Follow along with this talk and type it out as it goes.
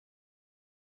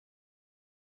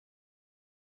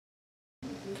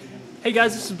Hey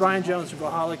guys, this is Brian Jones from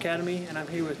Valhalla Academy, and I'm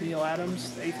here with Neil Adams,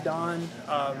 8th Dan,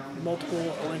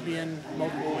 multiple Olympic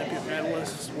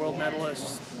medalists, world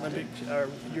medalists, Olympic or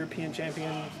European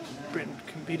champion,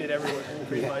 competed everywhere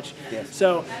pretty much. Yes.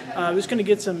 So I'm just going to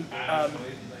get some,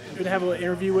 going to have a little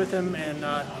interview with him and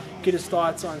get his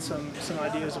thoughts on some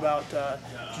ideas about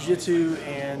Jiu-jitsu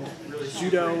and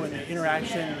Judo and the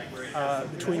interaction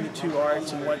between the two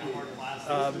arts and what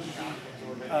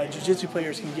Jiu-jitsu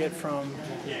players can get from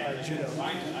Judo.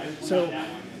 So,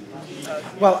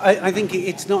 well, I think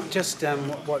it's not just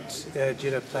what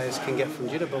Judo players can get from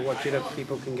Judo, but what Judo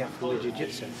people can get from the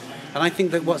Jiu-jitsu. And I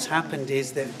think that what's happened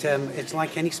is that it's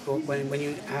like any sport, when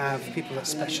you have people that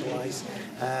specialize,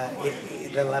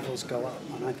 the levels go up.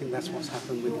 And I think that's what's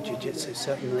happened with the Jiu-jitsu.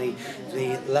 Certainly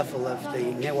the level of the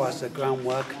newaza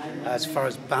groundwork, as far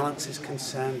as balance is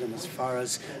concerned, and as far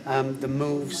as the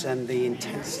moves and the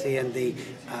intensity and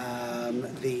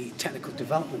the technical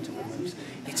development of the moves,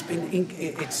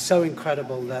 it's so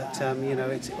incredible that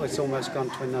it's almost gone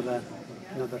to another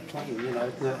plane,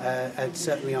 and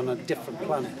certainly on a different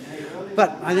planet.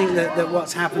 But I think that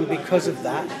what's happened because of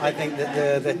that, I think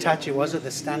that the tachiwaza,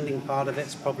 the standing part of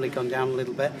it's probably gone down a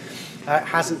little bit. It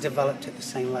hasn't developed at the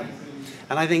same level.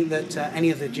 And I think that any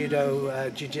of the Judo,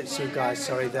 Jiu-jitsu guys,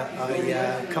 that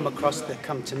I come across that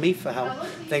come to me for help,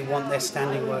 they want their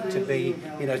standing work to be,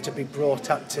 to be brought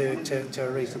up to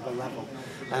a reasonable level.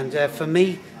 And for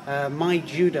me, my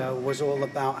Judo was all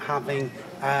about having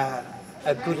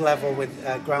a good level with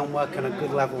groundwork and a good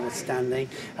level with standing,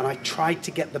 and I tried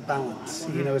to get the balance,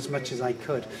 as much as I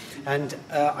could. And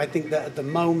I think that at the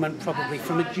moment, probably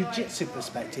from a jiu-jitsu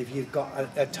perspective, you've got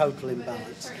a total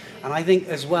imbalance. And I think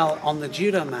as well on the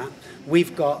Judo mat,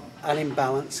 we've got an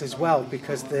imbalance as well,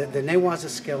 because the newaza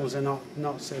skills are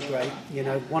not so great.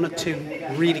 One or two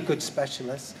really good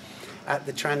specialists at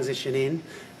the transition in,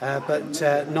 but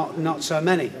not so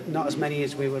many, not as many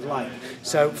as we would like.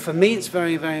 So for me, it's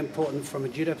very, very important from a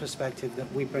Judo perspective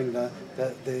that we bring the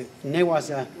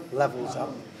newaza levels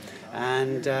up.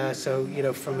 And so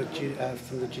from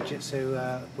the Jiu-jitsu,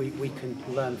 we can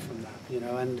learn from that,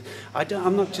 And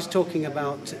I'm not just talking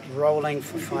about rolling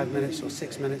for 5 minutes or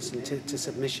 6 minutes to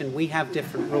submission. We have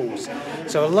different rules.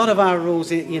 So a lot of our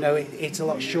rules, it's a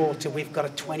lot shorter. We've got a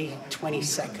 20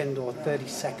 second or 30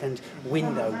 second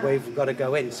window where we've got to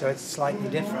go in. So it's slightly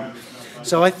different.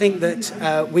 So I think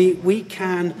that we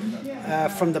can,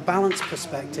 from the balance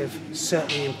perspective,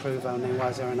 certainly improve our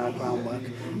newaza and our groundwork.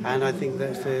 And I think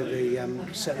that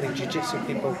certainly Jiu-jitsu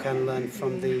people can learn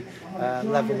from the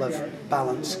level of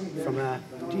balance from a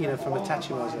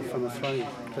tachiwaza, from a throwing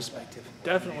perspective.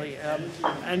 definitely.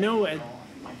 I know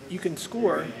you can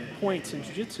score points in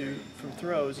Jiu-jitsu from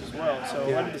throws as well. So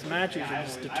a lot of these matches are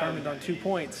just determined on 2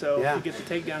 points. So you get the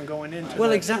takedown going into.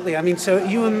 Well, exactly. I mean, so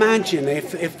you imagine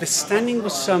if the standing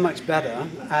was so much better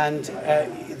and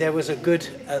there was a good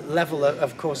level,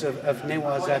 of course, of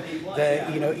newaza,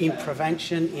 in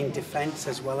prevention, in defense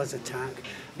as well as attack,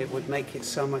 it would make it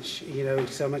so much,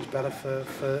 so much better for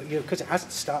because it has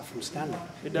to start from standing.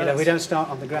 It does. We don't start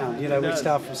on the ground. We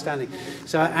start from standing.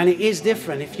 So, and it is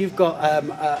different if you've got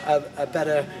a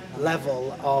better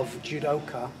level of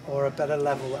judoka or a better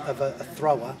level of a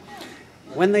thrower.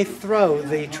 When they throw,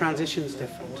 the transition's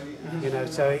different.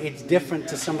 So it's different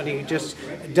to somebody who just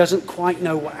doesn't quite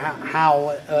know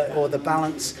how or the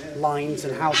balance lines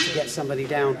and how to get somebody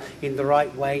down in the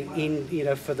right way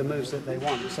for the moves that they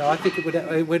want. So I think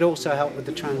it would also help with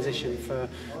the transition for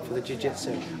the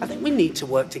jiu-jitsu. I think we need to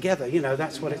work together.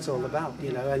 That's what it's all about.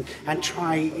 And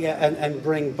try and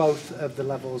bring both of the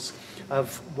levels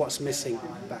of what's missing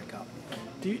back up.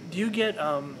 Do you get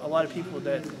a lot of people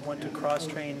that want to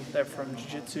cross-train that from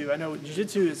Jiu-Jitsu? I know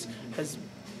Jiu-Jitsu has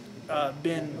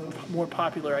been more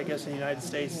popular, I guess, in the United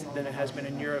States than it has been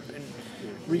in Europe and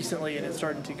recently, and it's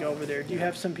starting to go over there. Do you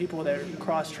have some people that are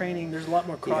cross-training? There's a lot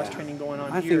more cross-training going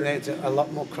on here. I think there's a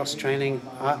lot more cross-training.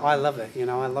 I love it.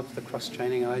 I love the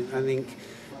cross-training. I think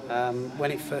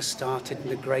when it first started,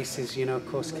 the Gracies, of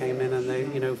course, came in and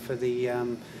they, for the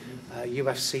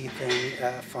UFC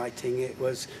thing, fighting, it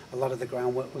was a lot of the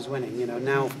groundwork was winning.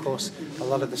 Now of course a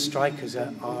lot of the strikers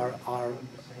are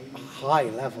high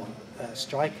level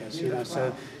strikers.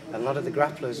 So a lot of the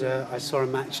grapplers. I saw a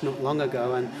match not long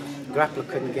ago, and the grappler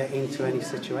couldn't get into any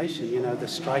situation. The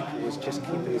striker was just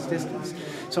keeping his distance.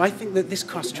 So I think that this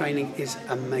cross training is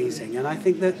amazing, and I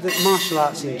think that martial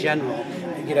arts in general,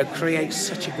 creates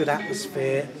such a good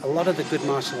atmosphere. A lot of the good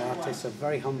martial artists are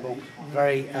very humble,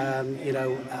 very,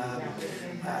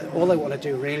 all they want to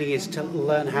do really is to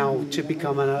learn how to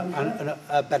become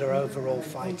a better overall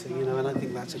fighter, and I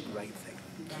think that's a great thing.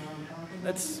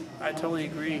 I totally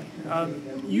agree.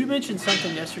 You mentioned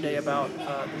something yesterday about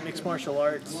the mixed martial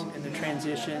arts and the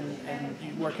transition, and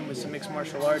you working with some mixed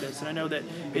martial artists. And I know that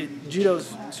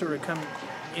judo's sort of come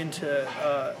into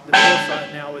the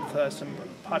forefront now with some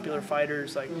popular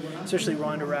fighters, like especially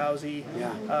Ronda Rousey,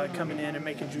 coming in and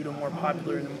making judo more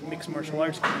popular in the mixed martial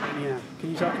arts community. Yeah.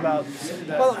 Can you talk about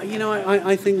that? Well, you know,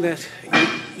 I think that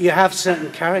you have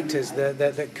certain characters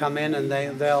that come in and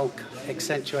they'll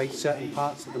accentuate certain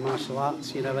parts of the martial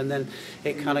arts, you know, and then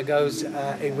it kind of goes,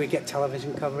 we get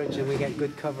television coverage and we get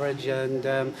good coverage, and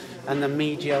the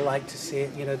media like to see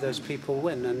it, you know, those people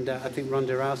win. And I think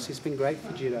Ronda Rousey's been great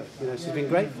for judo, you know, she's been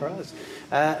great for us.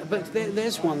 But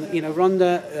there's one, you know,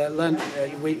 Ronda learned,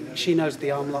 she knows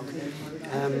the arm lock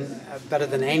better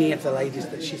than any of the ladies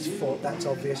that she's fought. That's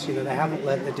obvious. You know, they haven't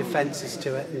learned the defenses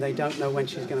to it, and they don't know when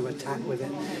she's going to attack with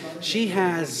it. She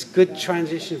has good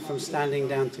transition from standing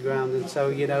down to ground, and so,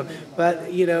 you know,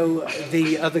 but, you know,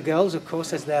 the other girls, of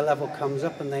course, as their level comes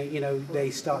up and they, you know,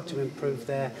 they start to improve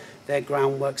their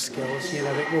groundwork skills, you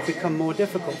know, it will become more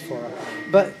difficult for her.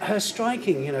 But her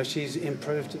striking, you know, she's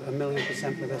improved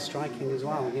 1,000,000% with her striking as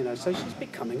well, you know, so she's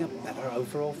becoming a better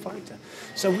overall fighter.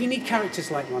 So we need characters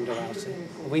like Ronda Rousey.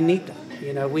 We need them,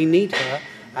 you know, we need her.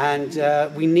 And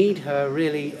we need her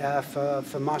really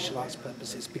for martial arts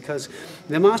purposes, because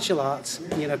the martial arts,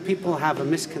 you know, people have a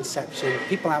misconception.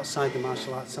 People outside the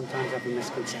martial arts sometimes have a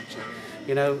misconception.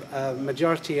 You know,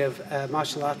 majority of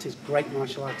martial artists, great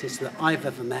martial artists that I've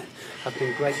ever met, have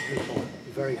been great people,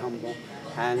 very humble,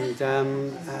 and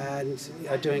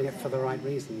are doing it for the right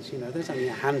reasons. You know, there's only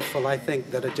a handful, I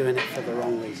think, that are doing it for the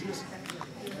wrong reasons.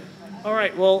 All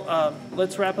right, well,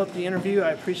 let's wrap up the interview.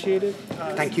 I appreciate it.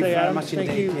 Thank you very much indeed.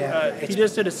 Thank you. Yeah, he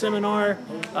just did a seminar,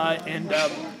 and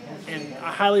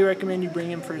I highly recommend you bring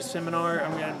him for his seminar.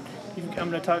 I'm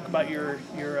gonna talk about your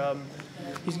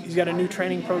he's got a new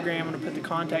training program. I'm gonna put the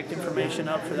contact information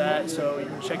up for that, so you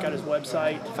can check out his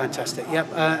website. Fantastic.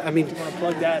 Yep. I mean, you want to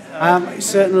plug that?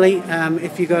 Certainly.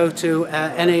 If you go to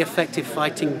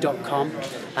naeffectivefighting.com.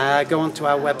 Go onto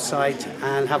our website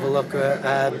and have a look.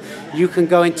 You can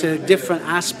go into different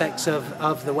aspects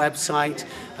of the website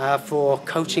for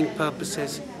coaching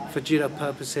purposes, for judo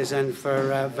purposes, and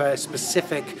for very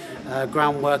specific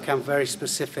groundwork and very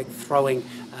specific throwing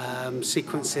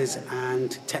sequences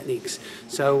and techniques.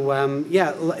 So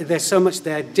yeah, there's so much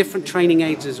there. Different training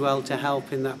aids as well to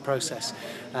help in that process.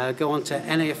 Go on to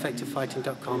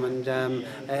naeffectivefighting.com, and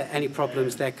any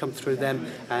problems there, come through them,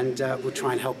 and we'll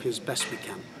try and help you as best we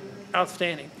can.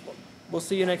 Outstanding. We'll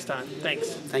see you next time. Thanks.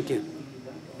 Thank you.